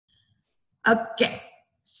Okay,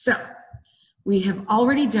 so we have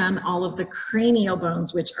already done all of the cranial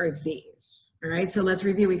bones, which are these. All right, so let's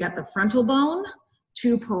review. We got the frontal bone,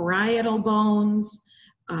 2 parietal bones,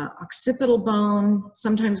 occipital bone.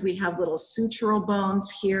 Sometimes we have little sutural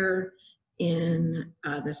bones here in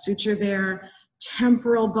the suture there,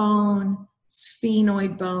 temporal bone,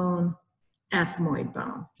 sphenoid bone, ethmoid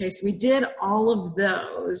bone. Okay, so we did all of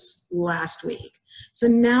those last week. So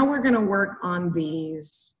now we're going to work on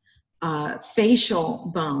these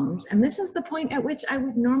facial bones, and this is the point at which I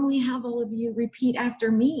would normally have all of you repeat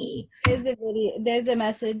after me. There's a video. There's a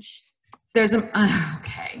message. There's a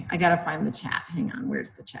okay. I gotta find the chat. Hang on. Where's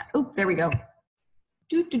the chat? Oh, there we go.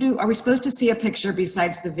 Are we supposed to see a picture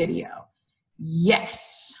besides the video?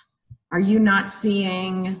 Yes. Are you not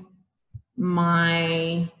seeing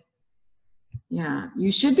my? Yeah,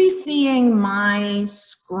 you should be seeing my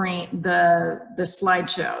screen, the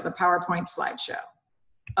slideshow, the PowerPoint slideshow.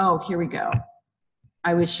 Oh, here we go.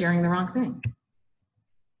 I was sharing the wrong thing.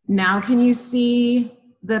 Now can you see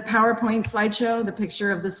the PowerPoint slideshow, the picture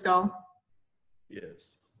of the skull?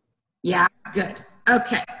 Yes. Yeah, good.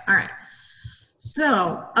 Okay, all right.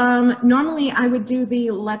 So normally I would do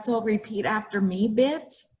the let's all repeat after me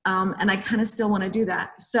bit, and I kind of still want to do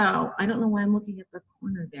that. So I don't know why I'm looking at the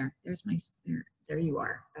corner there. There's my, there you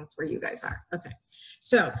are. That's where you guys are. Okay.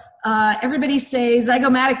 So everybody say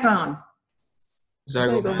zygomatic bone.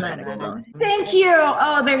 Zygomatic bone. Thank you.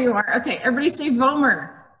 Oh, there you are. Okay, everybody say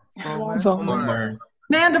vomer. Vomer.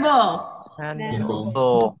 Mandible.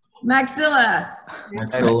 Mandible. Maxilla.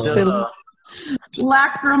 Maxilla.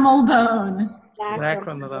 Lacrimal bone.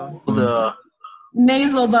 Lacrimal bone.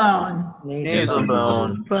 Nasal bone. Nasal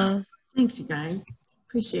bone. Thanks, you guys.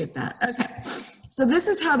 Appreciate that. Okay, so this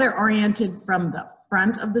is how they're oriented from the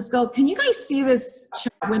front of the skull. Can you guys see this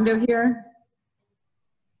chat window here?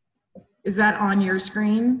 Is that on your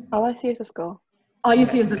screen? All I see is the skull. All you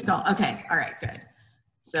see is the skull. Okay, all right, good.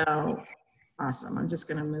 So awesome. I'm just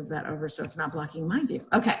gonna move that over so it's not blocking my view.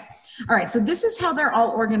 Okay, all right, so this is how they're all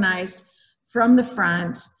organized from the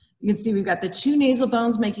front. You can see we've got the 2 nasal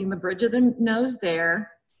bones making the bridge of the nose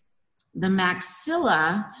there. The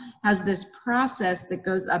maxilla has this process that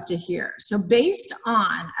goes up to here. So based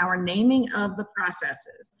on our naming of the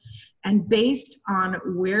processes and based on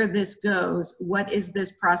where this goes, what is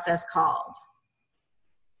this process called?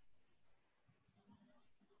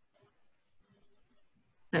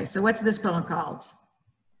 Okay, so what's this bone called?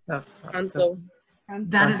 Frontal.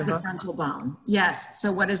 That is the frontal bone. Yes,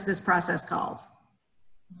 so what is this process called?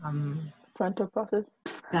 Frontal process.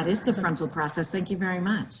 That is the frontal process. Thank you very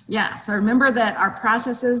much. Yeah, so remember that our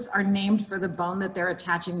processes are named for the bone that they're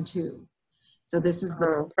attaching to. So this is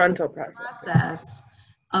the frontal process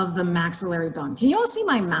of the maxillary bone. Can you all see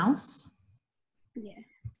my mouse? Yeah.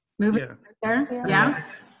 Move it right there? Yeah?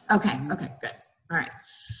 Okay, okay, good. All right.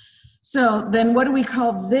 So then what do we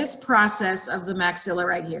call this process of the maxilla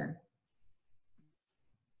right here?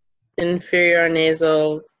 Inferior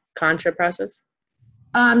nasal concha process?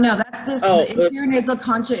 No, that's this. Oh, the inferior nasal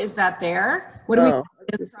concha is that there. What do we call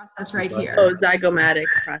this process right here? Oh, zygomatic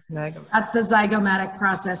process. That's the zygomatic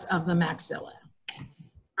process of the maxilla.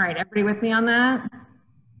 All right, everybody with me on that?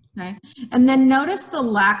 Okay, and then notice the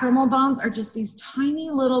lacrimal bones are just these tiny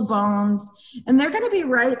little bones, and they're gonna be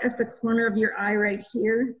right at the corner of your eye right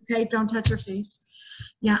here. Okay, don't touch your face.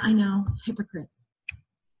 Yeah, I know, hypocrite.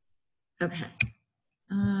 Okay.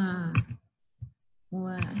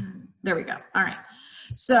 There we go. All right.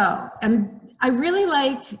 So, and I really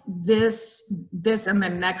like this and the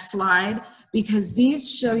next slide because these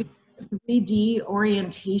show you 3D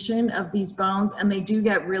orientation of these bones, and they do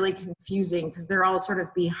get really confusing because they're all sort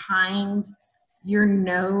of behind your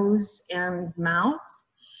nose and mouth.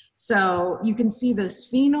 So you can see the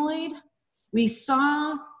sphenoid. We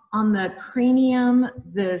saw on the cranium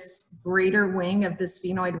this greater wing of the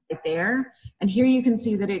sphenoid right there. And here you can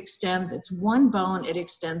see that it extends, it's one bone, it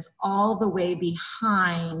extends all the way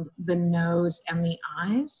behind the nose and the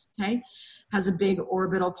eyes, okay? Has a big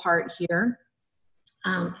orbital part here.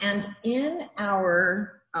 And in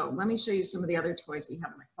our, oh, let me show you some of the other toys we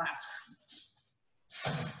have in the classroom.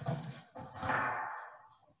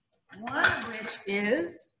 One of which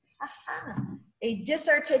is a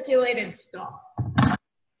disarticulated skull.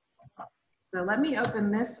 So let me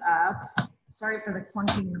open this up. Sorry for the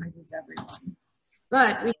clunking noises, everyone.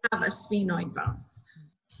 But we have a sphenoid bone.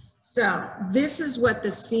 So this is what the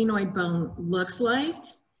sphenoid bone looks like.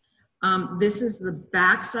 This is the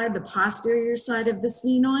back side, the posterior side of the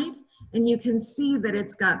sphenoid. And you can see that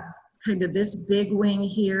it's got kind of this big wing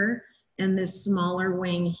here and this smaller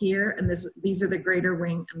wing here. And these are the greater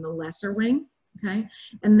wing and the lesser wing, okay?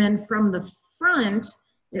 And then from the front,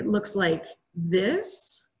 it looks like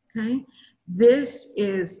this, okay? This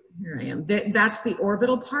is, here I am, that's the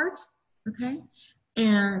orbital part, okay?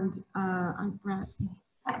 And I brought,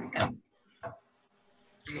 there we go.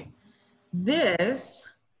 Okay. This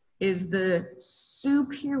is the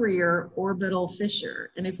superior orbital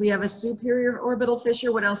fissure. And if we have a superior orbital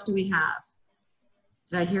fissure, what else do we have?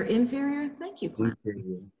 Did I hear inferior? Thank you, Glenn.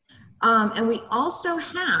 And we also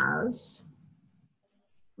have,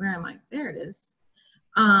 where am I? There it is.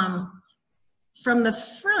 From the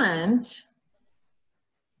front,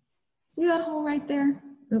 see that hole right there?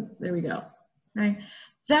 Oh, there we go. Right.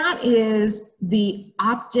 That is the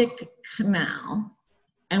optic canal.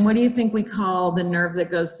 And what do you think we call the nerve that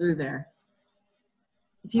goes through there?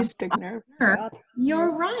 If you say nerve,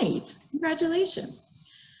 you're right. Congratulations.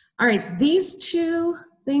 All right, these two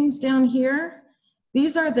things down here,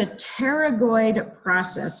 these are the pterygoid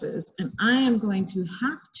processes, and I am going to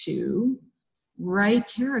have to write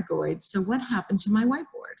pterygoid. So what happened to my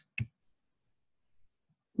whiteboard?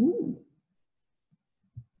 Ooh.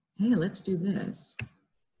 Hey, let's do this.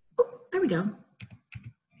 Oh, there we go.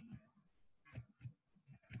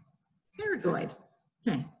 Pterygoid.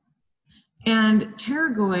 Okay. And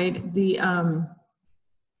pterygoid, the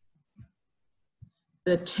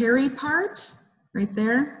ptery part right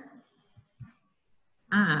there.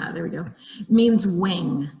 Ah, there we go. Means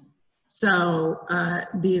wing. So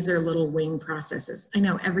these are little wing processes. I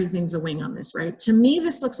know everything's a wing on this, right? To me,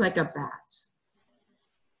 this looks like a bat.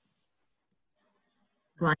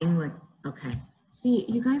 Flying like, okay. See,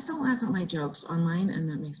 you guys don't laugh at my jokes online, and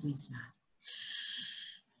that makes me sad.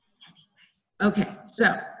 Okay,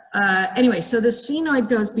 so anyway, so the sphenoid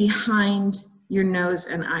goes behind your nose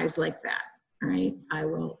and eyes like that, all right? I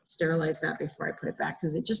will sterilize that before I put it back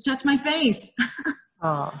because it just touched my face.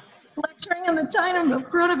 Lecturing in the time of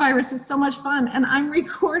coronavirus is so much fun, and I'm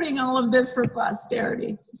recording all of this for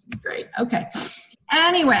posterity. This is great. Okay,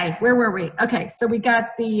 anyway, where were we? Okay, so we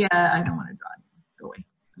got the, I don't want to draw it. Go away.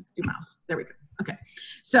 Let's do mouse. There we go. Okay,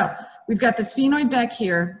 so we've got the sphenoid back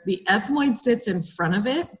here. The ethmoid sits in front of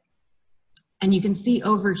it. And you can see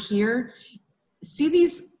over here, see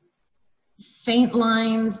these faint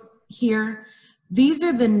lines here? These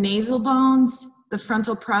are the nasal bones, the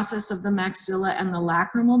frontal process of the maxilla, and the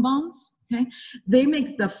lacrimal bones, okay? They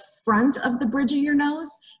make the front of the bridge of your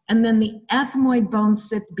nose, and then the ethmoid bone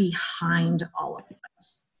sits behind all of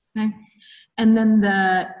those, okay? And then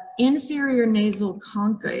the inferior nasal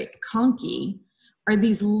conchae are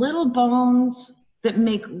these little bones that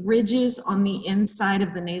make ridges on the inside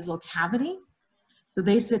of the nasal cavity. So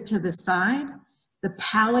they sit to the side. The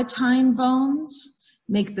palatine bones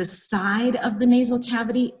make the side of the nasal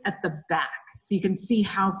cavity at the back. So you can see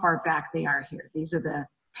how far back they are here. These are the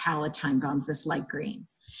palatine bones, this light green.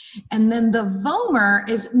 And then the vomer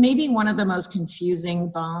is maybe one of the most confusing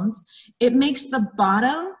bones. It makes the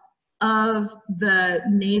bottom of the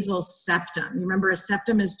nasal septum. Remember, a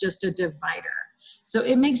septum is just a divider. So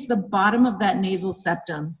it makes the bottom of that nasal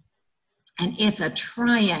septum, and it's a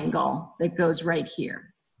triangle that goes right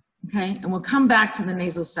here, okay? And we'll come back to the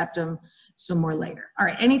nasal septum some more later. All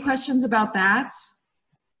right, any questions about that?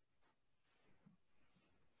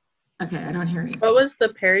 Okay, I don't hear anything. What was the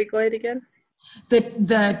pterygoid again? The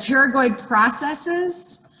pterygoid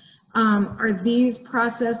processes are these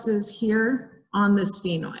processes here on the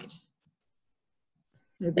sphenoid.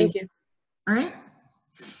 Thank you. All right,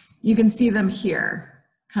 you can see them here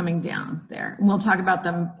coming down there. And we'll talk about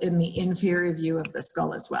them in the inferior view of the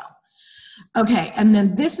skull as well. Okay, and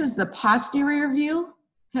then this is the posterior view,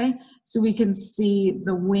 okay? So we can see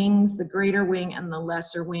the wings, the greater wing and the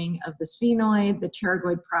lesser wing of the sphenoid. The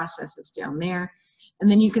pterygoid process is down there. And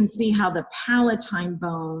then you can see how the palatine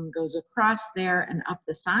bone goes across there and up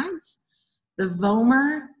the sides. The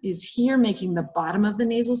vomer is here making the bottom of the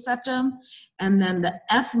nasal septum. And then the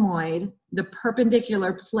ethmoid, the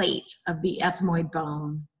perpendicular plate of the ethmoid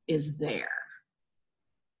bone is there.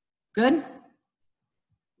 Good?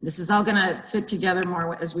 This is all gonna fit together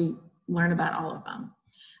more as we learn about all of them.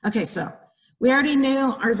 Okay, so we already knew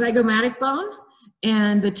our zygomatic bone,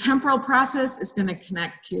 and the temporal process is gonna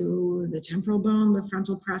connect to the temporal bone, the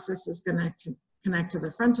frontal process is gonna connect to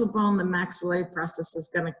the frontal bone, the maxillary process is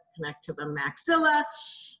gonna connect to the maxilla,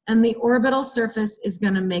 and the orbital surface is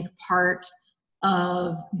gonna make part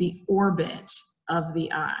of the orbit of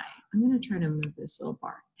the eye. I'm gonna try to move this little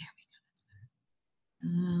bar. There we go, that's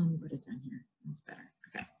better. Put it down here, that's better,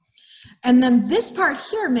 okay. And then this part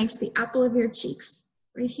here makes the apple of your cheeks,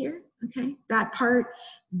 right here, okay? That part,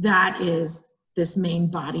 that is this main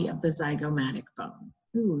body of the zygomatic bone.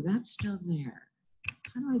 Ooh, that's still there.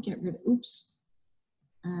 How do I get rid of, oops.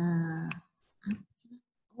 Oh,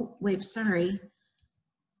 wait, sorry.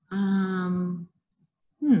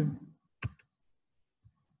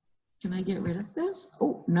 I get rid of this?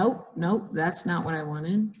 Oh, nope, nope, that's not what I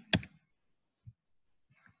wanted.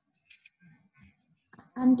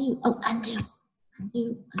 Undo, oh, undo,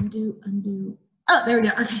 undo, undo, undo. Oh, there we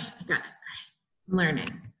go, okay, I got it. I'm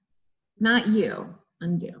learning. Not you,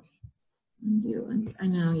 undo, undo, undo. I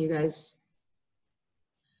know, you guys.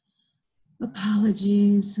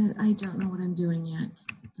 Apologies, I don't know what I'm doing yet.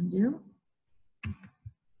 Undo.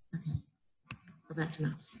 Okay, go back to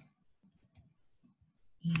mouse.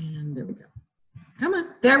 And there we go. Come on,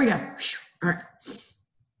 there we go. Whew. All right.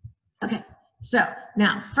 Okay, so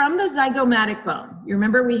now from the zygomatic bone, you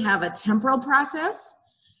remember we have a temporal process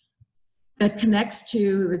that connects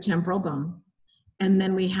to the temporal bone. And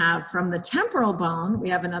then we have from the temporal bone, we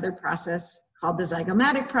have another process called the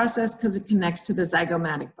zygomatic process because it connects to the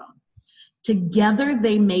zygomatic bone. Together,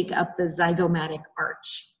 they make up the zygomatic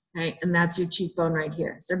arch, right? And that's your cheekbone right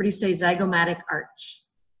here. So everybody say zygomatic arch.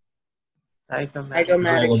 Zygomatic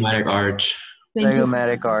arch. Thank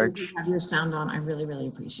Zygomatic you. arch. You have your sound on. I really, really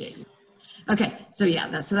appreciate you. Okay, so yeah,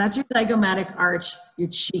 that's your zygomatic arch, your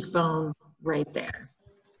cheekbone right there.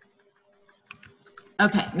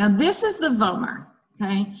 Okay, now this is the vomer,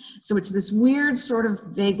 okay? So it's this weird sort of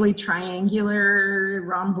vaguely triangular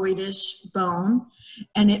rhomboidish bone,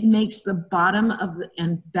 and it makes the bottom of the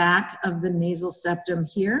and back of the nasal septum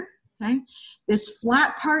here, okay? This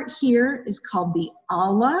flat part here is called the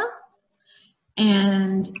ala,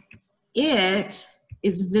 and it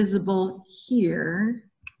is visible here.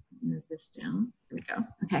 Move this down, there we go,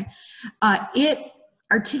 okay. It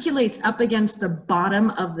articulates up against the bottom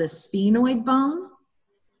of the sphenoid bone.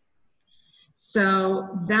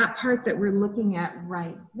 So that part that we're looking at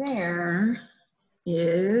right there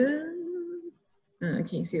is, can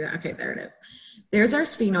you see that? Okay, there it is. There's our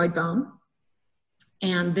sphenoid bone.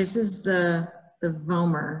 And this is the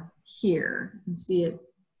vomer here. You can see it,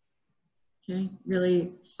 okay?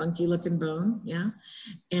 Really funky looking bone, yeah?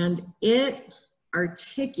 And it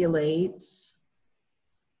articulates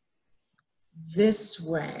this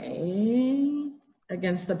way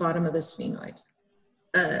against the bottom of the sphenoid.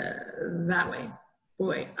 That way.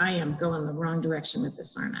 Boy, I am going the wrong direction with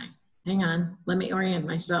this, aren't I? Hang on, let me orient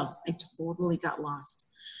myself. I totally got lost.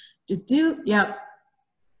 Yep.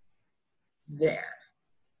 There.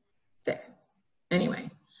 Anyway,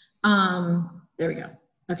 there we go.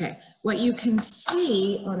 Okay, what you can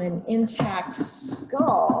see on an intact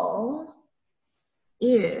skull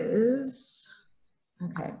is,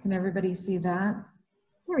 okay, can everybody see that?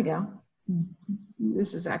 There we go.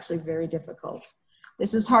 This is actually very difficult.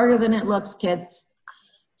 This is harder than it looks, kids.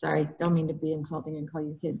 Sorry, don't mean to be insulting and call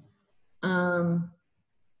you kids.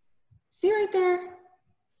 See right there?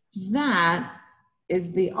 That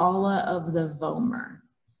is the ala of the vomer.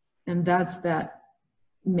 And that's that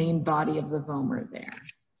main body of the vomer there.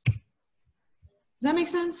 Does that make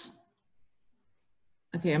sense?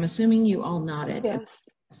 Okay, I'm assuming you all nodded. Yes.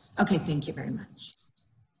 Okay, thank you very much.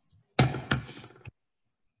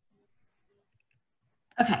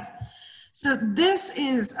 Okay, so this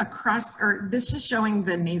is this is showing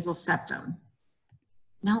the nasal septum.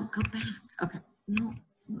 No, go back. Okay, no,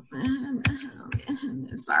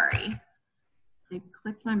 sorry. I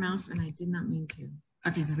clicked my mouse and I did not mean to.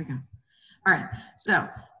 Okay, there we go. All right, so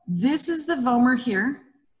this is the vomer here,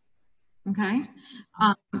 okay?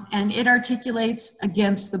 And it articulates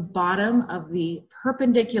against the bottom of the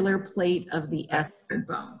perpendicular plate of the ethmoid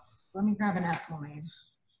bone. So let me grab an ethmoid.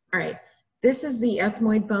 All right, this is the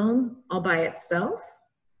ethmoid bone all by itself,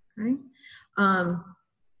 okay?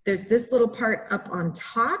 There's this little part up on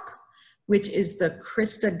top, which is the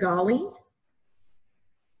crista galli.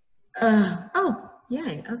 Oh,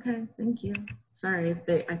 yay, okay, thank you. Sorry,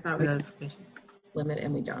 I thought we could limit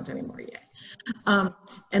and we don't anymore yet.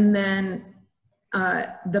 And then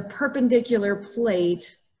the perpendicular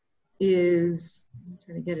plate is, I'm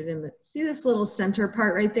trying to get it in the, see this little center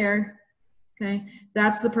part right there? Okay,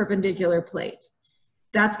 that's the perpendicular plate.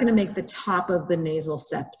 That's gonna make the top of the nasal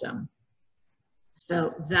septum.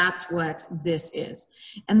 So that's what this is.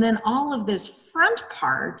 And then all of this front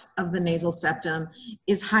part of the nasal septum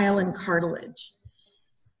is hyaline cartilage.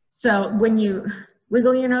 So when you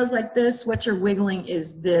wiggle your nose like this, what you're wiggling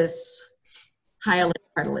is this hyaline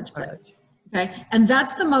cartilage plate, okay? And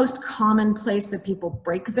that's the most common place that people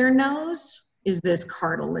break their nose, is this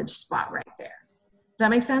cartilage spot right there. Does that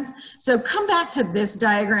make sense? So come back to this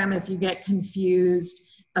diagram if you get confused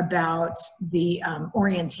about the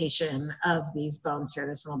orientation of these bones here.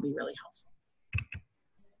 This one will be really helpful.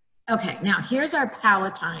 Okay, now here's our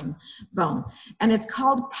palatine bone. And it's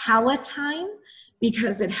called palatine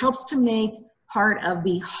because it helps to make part of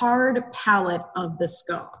the hard palate of the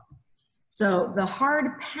skull. So the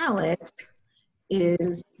hard palate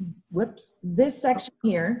is, whoops, this section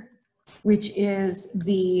here, which is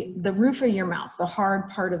the roof of your mouth, the hard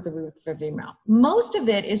part of the roof of your mouth. Most of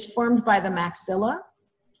it is formed by the maxilla,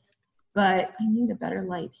 but I need a better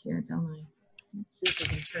light here, don't I? Let's see if I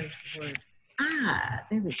can turn toward,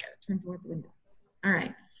 there we go, turn toward the window. All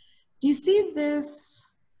right, do you see this?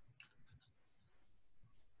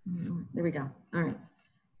 There we go, all right.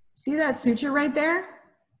 See that suture right there?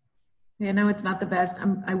 I know it's not the best.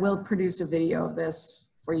 I will produce a video of this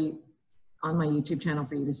for you on my YouTube channel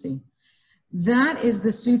for you to see. That is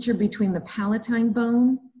the suture between the palatine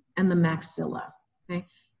bone and the maxilla, okay?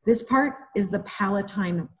 This part is the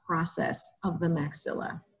palatine process of the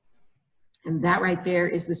maxilla. And that right there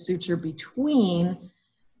is the suture between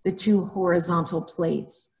the two horizontal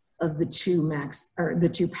plates of the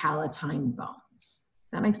two palatine bones.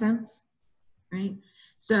 Does that make sense? Right?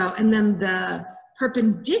 So, and then the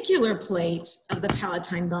perpendicular plate of the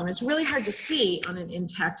palatine bone is really hard to see on an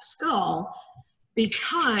intact skull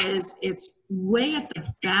because it's way at the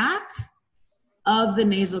back of the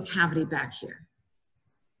nasal cavity back here.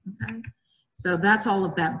 Okay, so that's all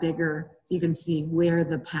of that bigger, so you can see where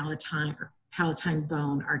the palatine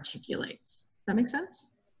bone articulates. Does that make sense?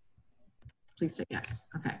 Please say yes.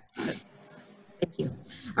 Okay, thank you.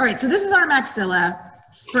 All right, so this is our maxilla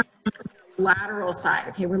from the lateral side.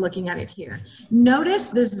 Okay, we're looking at it here. Notice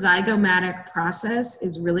this zygomatic process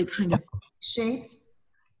is really kind of shaped,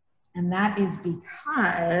 and that is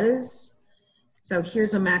because, so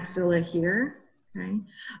here's a maxilla here. Okay,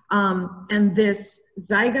 and this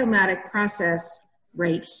zygomatic process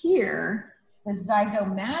right here, the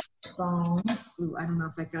zygomatic bone, ooh, I don't know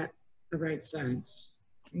if I got the right sides.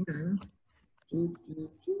 Hang on.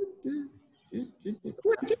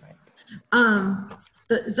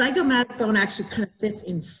 The zygomatic bone actually kind of fits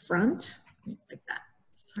in front, like that.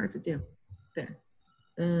 It's hard to do. There.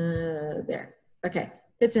 There. Okay,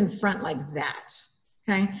 fits in front like that.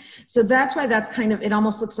 Okay, so that's why that's kind of, it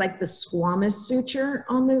almost looks like the squamous suture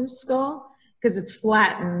on the skull because it's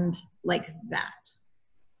flattened like that.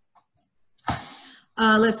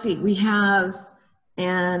 Let's see, we have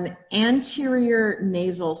an anterior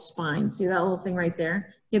nasal spine. See that little thing right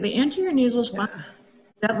there? Yeah, the anterior nasal spine,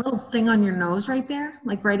 that little thing on your nose right there,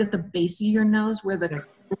 like right at the base of your nose where the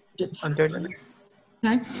underneath.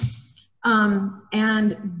 Okay,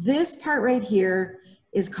 and this part right here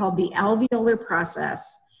is called the alveolar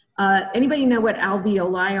process. Anybody know what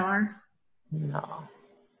alveoli are? No.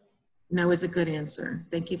 No is a good answer.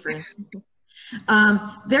 Thank you for answering.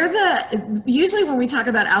 Usually when we talk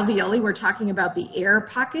about alveoli, we're talking about the air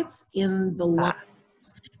pockets in the lungs.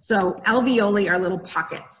 So alveoli are little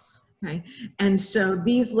pockets, okay? And so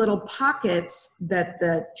these little pockets that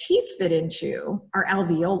the teeth fit into are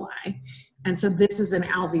alveoli. And so this is an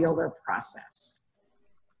alveolar process.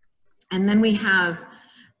 And then we have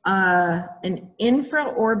an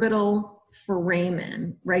infraorbital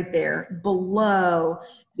foramen right there below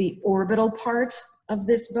the orbital part of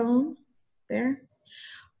this bone there.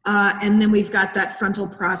 And then we've got that frontal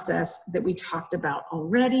process that we talked about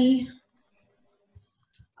already.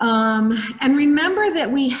 And remember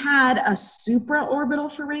that we had a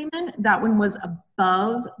supraorbital foramen. That one was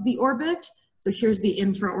above the orbit. So here's the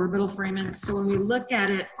infraorbital foramen. So when we look at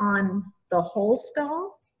it on the whole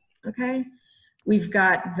skull, okay, we've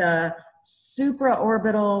got the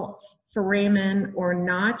supraorbital foramen or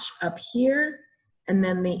notch up here, and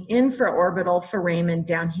then the infraorbital foramen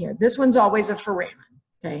down here. This one's always a foramen,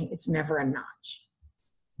 okay? It's never a notch.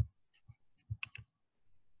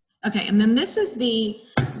 Okay, and then this is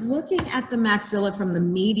looking at the maxilla from the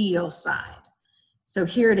medial side. So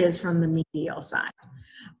here it is from the medial side.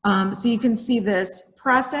 So you can see this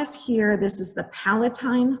process here. This is the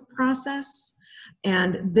palatine process.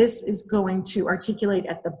 And this is going to articulate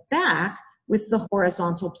at the back with the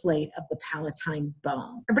horizontal plate of the palatine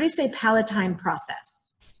bone. Everybody say palatine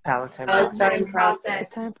process. Palatine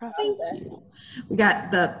process. Thank you. We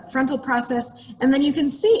got the frontal process, and then you can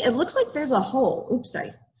see it looks like there's a hole. Oops,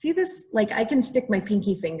 sorry. See this? Like I can stick my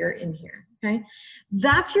pinky finger in here, okay?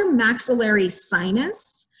 That's your maxillary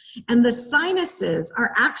sinus, and the sinuses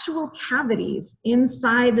are actual cavities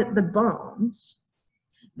inside the bones.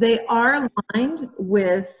 They are lined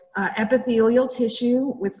with epithelial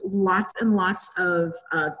tissue with lots and lots of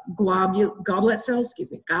goblet cells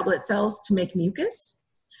to make mucus.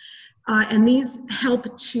 And these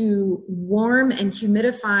help to warm and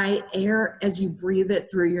humidify air as you breathe it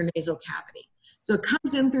through your nasal cavity. So it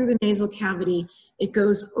comes in through the nasal cavity, it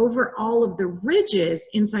goes over all of the ridges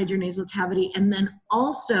inside your nasal cavity, and then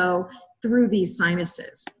also through these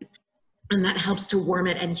sinuses. and that helps to warm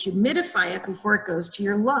it and humidify it before it goes to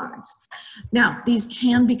your lungs. Now, these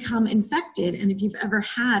can become infected, and if you've ever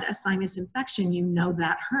had a sinus infection, you know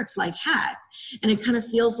that hurts like heck. And it kind of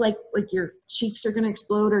feels like your cheeks are gonna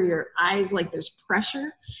explode or your eyes, like there's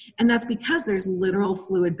pressure. And that's because there's literal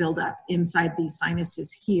fluid buildup inside these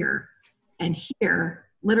sinuses here and here,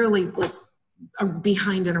 literally like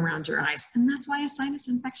behind and around your eyes. And that's why a sinus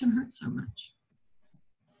infection hurts so much.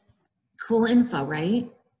 Cool info, right?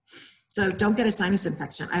 So don't get a sinus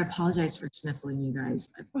infection. I apologize for sniffling, you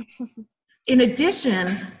guys. In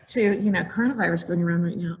addition to, coronavirus going around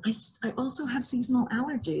right now, I also have seasonal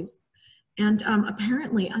allergies. And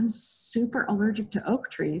apparently I'm super allergic to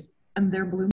oak trees, and they're blooming.